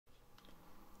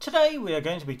Today we are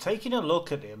going to be taking a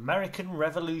look at the American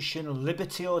Revolution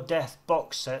Liberty or Death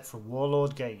box set from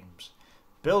Warlord Games,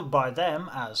 billed by them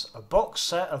as a box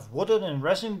set of wooden and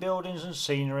resin buildings and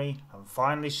scenery and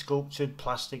finely sculptured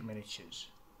plastic miniatures.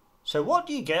 So what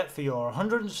do you get for your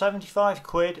 175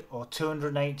 quid or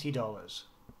 $280?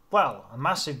 Well, a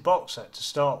massive box set to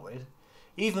start with.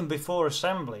 Even before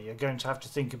assembly you're going to have to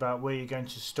think about where you're going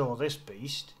to store this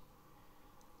beast.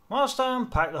 Whilst I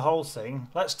unpack the whole thing,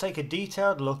 let's take a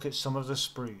detailed look at some of the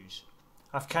sprues.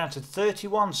 I've counted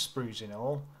 31 sprues in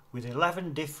all, with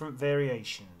 11 different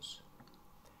variations.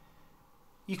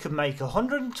 You can make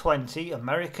 120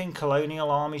 American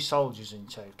Colonial Army soldiers in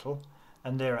total,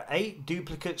 and there are 8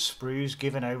 duplicate sprues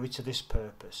given over to this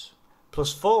purpose,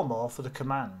 plus 4 more for the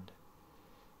command.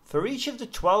 For each of the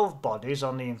 12 bodies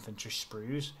on the infantry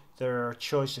sprues, there are a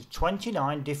choice of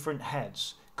 29 different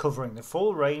heads, covering the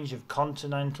full range of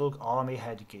Continental Army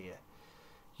headgear.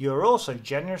 You are also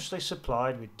generously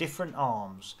supplied with different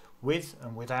arms, with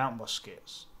and without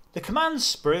muskets. The command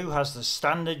sprue has the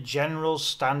standard General,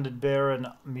 Standard Bearer and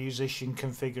Musician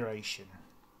configuration.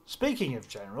 Speaking of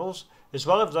generals, as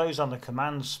well as those on the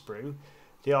command sprue,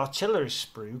 the artillery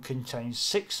sprue contains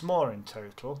 6 more in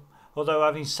total, although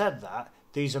having said that,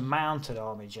 these are mounted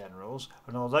army generals,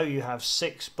 and although you have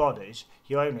 6 bodies,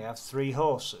 you only have 3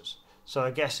 horses. So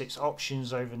I guess it's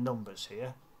options over numbers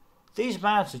here. These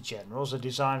mounted generals are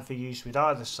designed for use with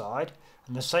either side,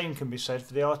 and the same can be said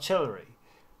for the artillery,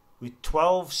 with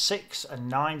 12 6 and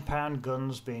 9 pound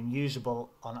guns being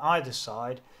usable on either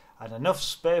side and enough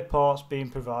spare parts being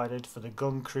provided for the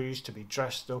gun crews to be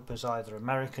dressed up as either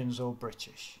Americans or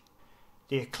British.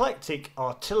 The eclectic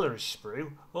artillery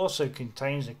sprue also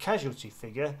contains a casualty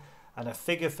figure and a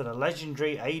figure for the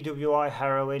legendary AWI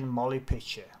heroine Molly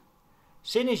Pitcher.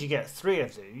 Seeing as you get 3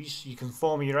 of these, you can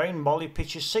form your own Molly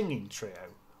Pitcher singing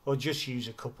trio, or just use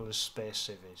a couple of spare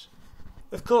civvies.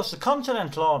 Of course, the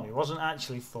Continental Army wasn't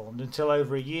actually formed until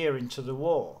over a year into the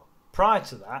war. Prior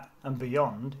to that, and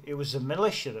beyond, it was the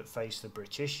militia that faced the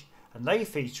British, and they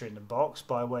feature in the box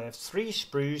by way of 3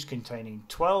 sprues containing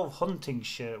 12 hunting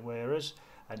shirt wearers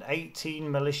and 18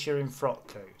 militia in frock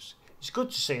coats. It's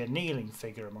good to see a kneeling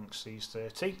figure amongst these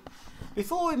 30.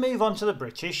 Before we move on to the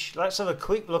British, let's have a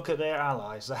quick look at their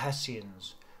allies, the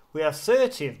Hessians. We have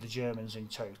 30 of the Germans in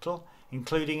total,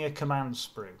 including a command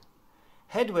sprue.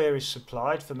 Headwear is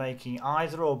supplied for making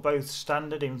either or both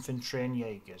standard infantry and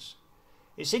Jaegers.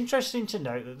 It's interesting to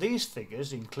note that these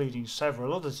figures, including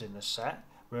several others in the set,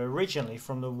 were originally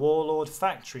from the Warlord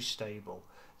factory stable,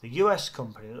 the US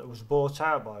company that was bought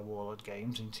out by Warlord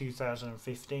Games in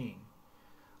 2015.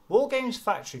 Wargames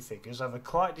factory figures have a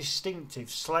quite distinctive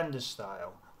slender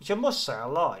style, which I must say I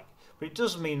like, but it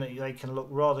does mean that they can look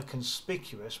rather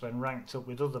conspicuous when ranked up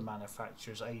with other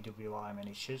manufacturers' AWI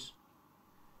miniatures.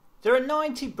 There are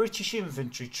 90 British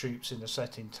infantry troops in the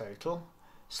set in total.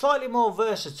 Slightly more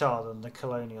versatile than the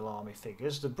Colonial Army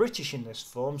figures, the British in this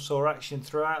form saw action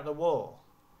throughout the war.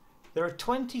 There are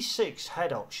 26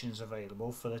 head options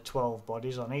available for the 12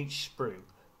 bodies on each sprue,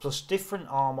 plus different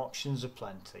arm options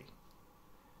aplenty.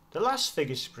 The last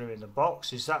figure sprue in the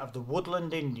box is that of the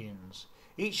Woodland Indians.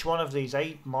 Each one of these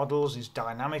 8 models is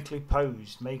dynamically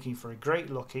posed, making for a great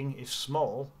looking, if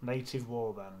small, native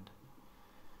warband.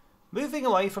 Moving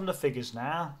away from the figures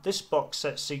now, this box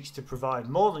set seeks to provide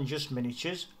more than just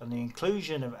miniatures, and the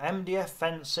inclusion of MDF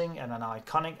fencing and an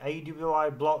iconic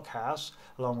AWI blockhouse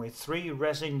along with 3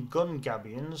 resin gun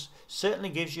gabions certainly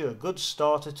gives you a good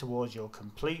starter towards your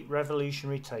complete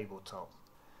revolutionary tabletop.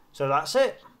 So that's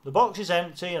it. The box is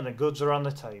empty and the goods are on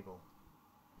the table.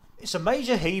 It's a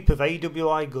major heap of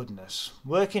AWI goodness,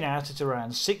 working out at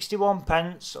around 61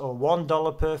 pence or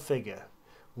 $1 per figure,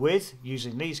 with,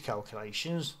 using these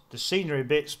calculations, the scenery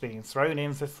bits being thrown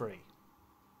in for free.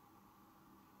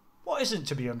 What isn't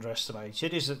to be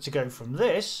underestimated is that to go from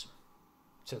this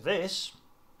to this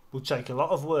will take a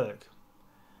lot of work.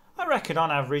 I reckon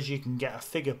on average you can get a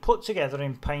figure put together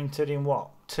and painted in what,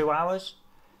 2 hours?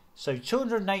 So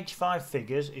 285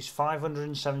 figures is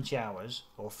 570 hours,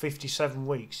 or 57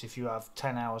 weeks if you have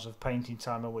 10 hours of painting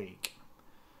time a week.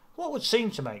 What would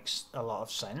seem to make a lot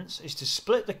of sense is to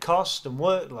split the cost and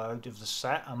workload of the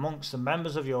set amongst the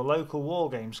members of your local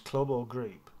Wargames club or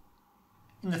group.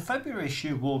 In the February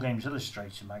issue of Wargames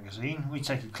Illustrated magazine, we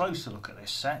take a closer look at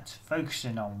this set,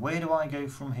 focusing on where do I go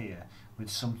from here,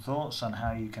 with some thoughts on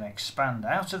how you can expand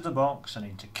out of the box and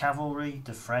into cavalry,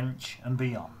 the French and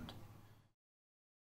beyond.